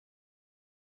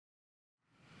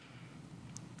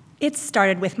It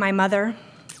started with my mother,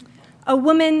 a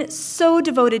woman so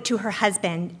devoted to her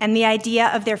husband and the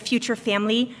idea of their future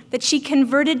family that she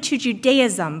converted to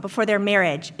Judaism before their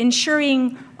marriage,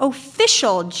 ensuring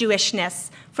official Jewishness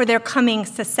for their coming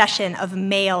succession of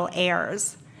male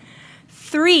heirs.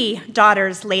 3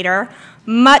 daughters later,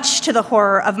 much to the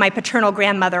horror of my paternal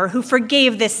grandmother, who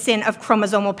forgave this sin of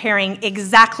chromosomal pairing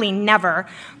exactly never,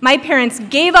 my parents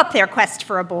gave up their quest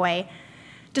for a boy.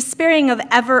 Despairing of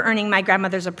ever earning my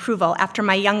grandmother's approval after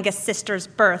my youngest sister's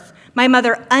birth, my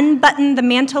mother unbuttoned the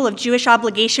mantle of Jewish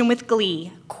obligation with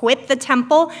glee, quit the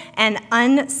temple, and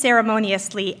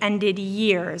unceremoniously ended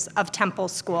years of temple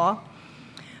school.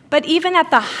 But even at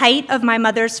the height of my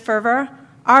mother's fervor,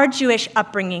 our Jewish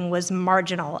upbringing was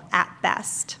marginal at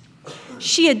best.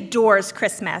 She adores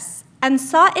Christmas and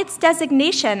saw its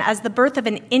designation as the birth of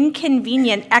an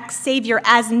inconvenient ex-savior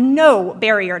as no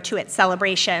barrier to its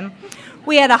celebration.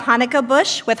 We had a Hanukkah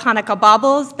bush with Hanukkah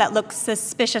baubles that looked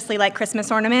suspiciously like Christmas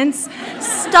ornaments,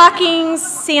 stockings,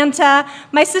 Santa.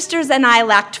 My sisters and I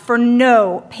lacked for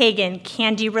no pagan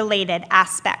candy-related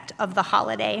aspect of the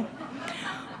holiday.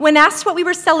 When asked what we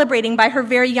were celebrating by her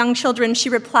very young children, she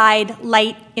replied,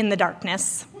 "Light in the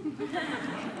darkness."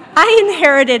 I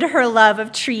inherited her love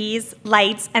of trees,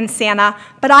 lights, and Santa,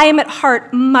 but I am at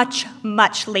heart much,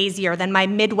 much lazier than my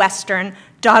Midwestern,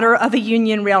 daughter of a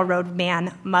Union Railroad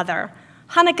man mother.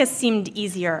 Hanukkah seemed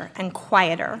easier and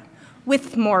quieter,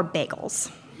 with more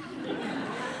bagels.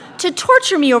 To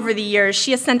torture me over the years,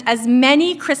 she has sent as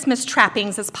many Christmas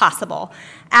trappings as possible.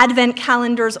 Advent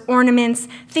calendars, ornaments,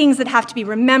 things that have to be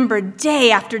remembered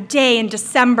day after day in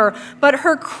December. But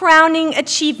her crowning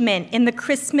achievement in the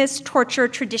Christmas torture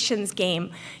traditions game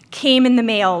came in the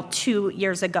mail 2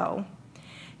 years ago.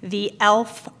 The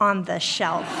elf on the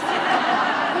shelf.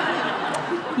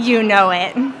 You know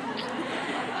it.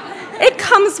 It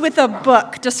comes with a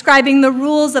book describing the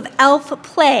rules of elf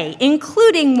play,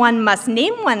 including one must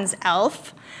name one's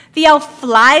elf. The elf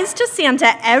flies to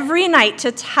Santa every night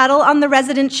to tattle on the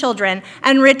resident children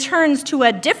and returns to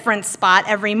a different spot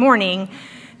every morning.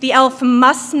 The elf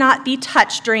must not be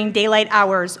touched during daylight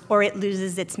hours or it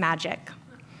loses its magic.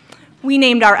 We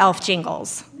named our elf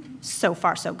Jingles. So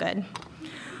far, so good.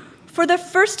 For the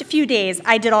first few days,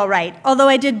 I did all right, although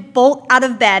I did bolt out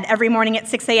of bed every morning at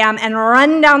 6 a.m. and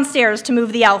run downstairs to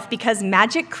move the elf because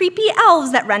magic, creepy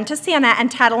elves that run to Santa and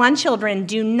tattle on children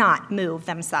do not move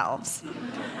themselves.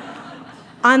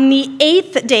 On the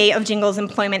 8th day of Jingle's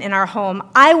employment in our home,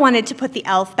 I wanted to put the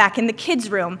elf back in the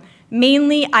kids' room,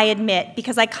 mainly, I admit,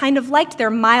 because I kind of liked their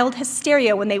mild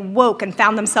hysteria when they woke and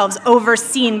found themselves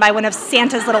overseen by one of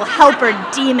Santa's little helper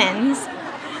demons.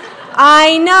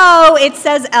 I know it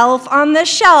says elf on the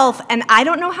shelf, and I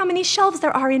don't know how many shelves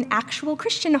there are in actual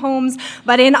Christian homes,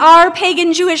 but in our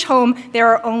pagan Jewish home, there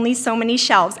are only so many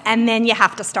shelves, and then you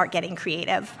have to start getting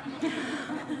creative.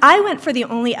 I went for the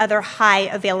only other high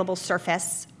available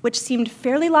surface, which seemed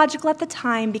fairly logical at the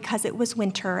time because it was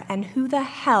winter, and who the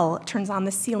hell turns on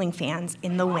the ceiling fans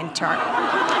in the winter?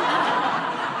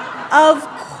 Of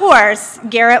course,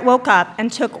 Garrett woke up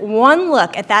and took one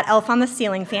look at that elf on the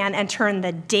ceiling fan and turned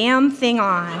the damn thing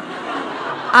on.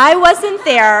 I wasn't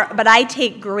there, but I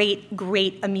take great,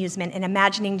 great amusement in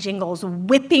imagining Jingles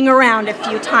whipping around a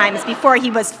few times before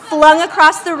he was flung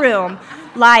across the room,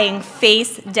 lying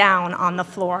face down on the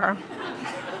floor.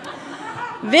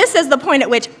 This is the point at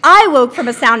which I woke from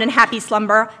a sound and happy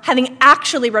slumber, having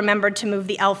actually remembered to move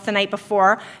the elf the night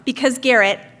before, because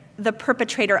Garrett, the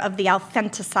perpetrator of the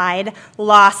elfanticide,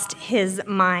 lost his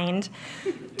mind.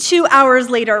 2 hours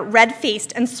later,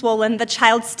 red-faced and swollen, the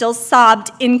child still sobbed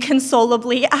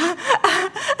inconsolably,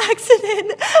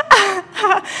 accident,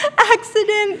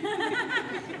 accident.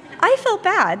 I felt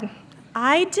bad.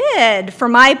 I did, for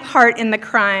my part in the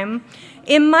crime.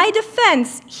 In my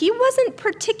defense, he wasn't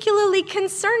particularly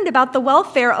concerned about the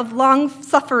welfare of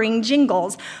long-suffering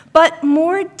Jingles, but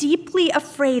more deeply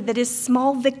afraid that his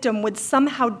small victim would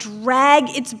somehow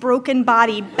drag its broken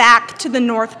body back to the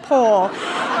North Pole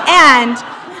and,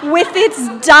 with its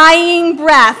dying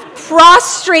breath,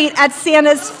 prostrate at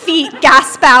Santa's feet,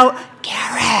 gasp out,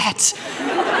 "Garrett!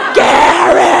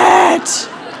 Garrett!"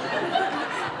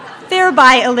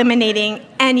 thereby eliminating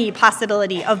any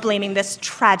possibility of blaming this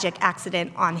tragic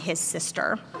accident on his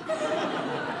sister.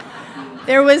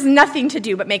 There was nothing to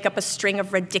do but make up a string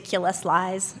of ridiculous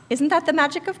lies. Isn't that the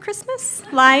magic of Christmas?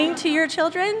 Lying to your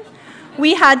children?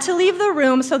 We had to leave the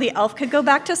room so the elf could go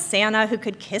back to Santa, who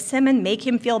could kiss him and make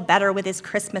him feel better with his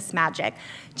Christmas magic.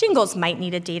 Jingles might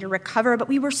need a day to recover, but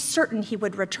we were certain he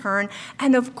would return,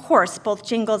 and of course, both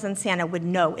Jingles and Santa would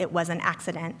know it was an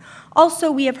accident. Also,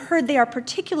 we have heard they are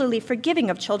particularly forgiving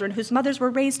of children whose mothers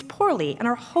were raised poorly and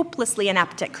are hopelessly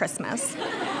inept at Christmas.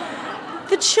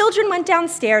 The children went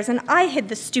downstairs, and I hid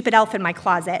the stupid elf in my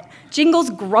closet. Jingles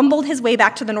grumbled his way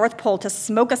back to the North Pole to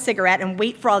smoke a cigarette and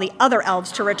wait for all the other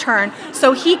elves to return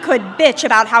so he could bitch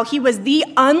about how he was the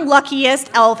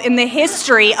unluckiest elf in the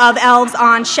history of elves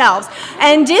on shelves.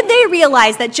 And did they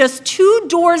realize that just 2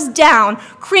 doors down,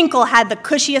 Crinkle had the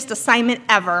cushiest assignment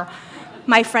ever?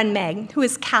 My friend Meg, who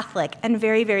is Catholic and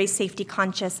very, very safety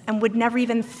conscious and would never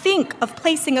even think of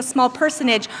placing a small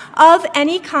personage of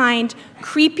any kind,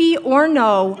 creepy or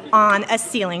no, on a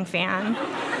ceiling fan.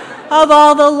 Of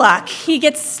all the luck, he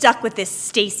gets stuck with this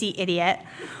Stacey idiot.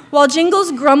 While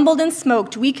Jingles grumbled and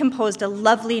smoked, we composed a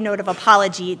lovely note of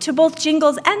apology to both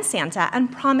Jingles and Santa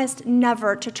and promised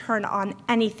never to turn on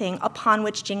anything upon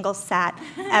which Jingles sat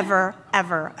ever,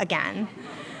 ever again.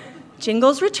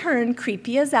 Jingles returned,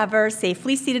 creepy as ever,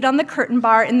 safely seated on the curtain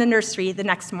bar in the nursery the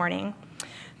next morning.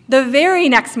 The very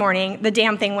next morning, the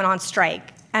damn thing went on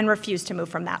strike and refused to move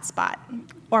from that spot.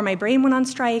 Or my brain went on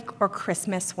strike, or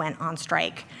Christmas went on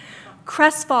strike.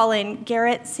 Crestfallen,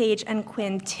 Garrett, Sage, and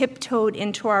Quinn tiptoed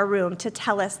into our room to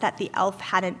tell us that the elf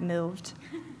hadn't moved.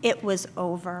 It was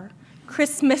over.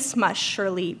 Christmas must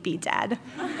surely be dead.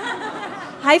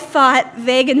 I thought,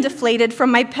 vague and deflated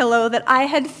from my pillow, that I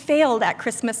had failed at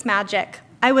Christmas magic.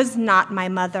 I was not my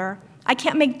mother. I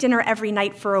can't make dinner every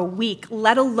night for a week,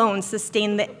 let alone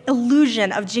sustain the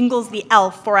illusion of Jingles the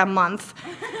elf for a month.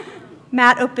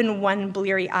 Matt opened one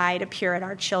bleary eye to peer at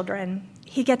our children.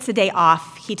 He gets a day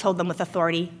off, he told them with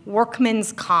authority.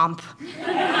 Workman's comp.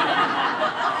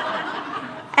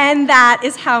 And that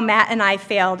is how Matt and I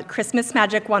failed Christmas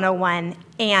Magic 101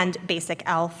 and Basic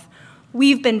Elf.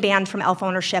 We've been banned from elf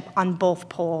ownership on both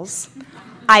poles.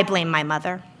 I blame my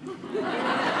mother.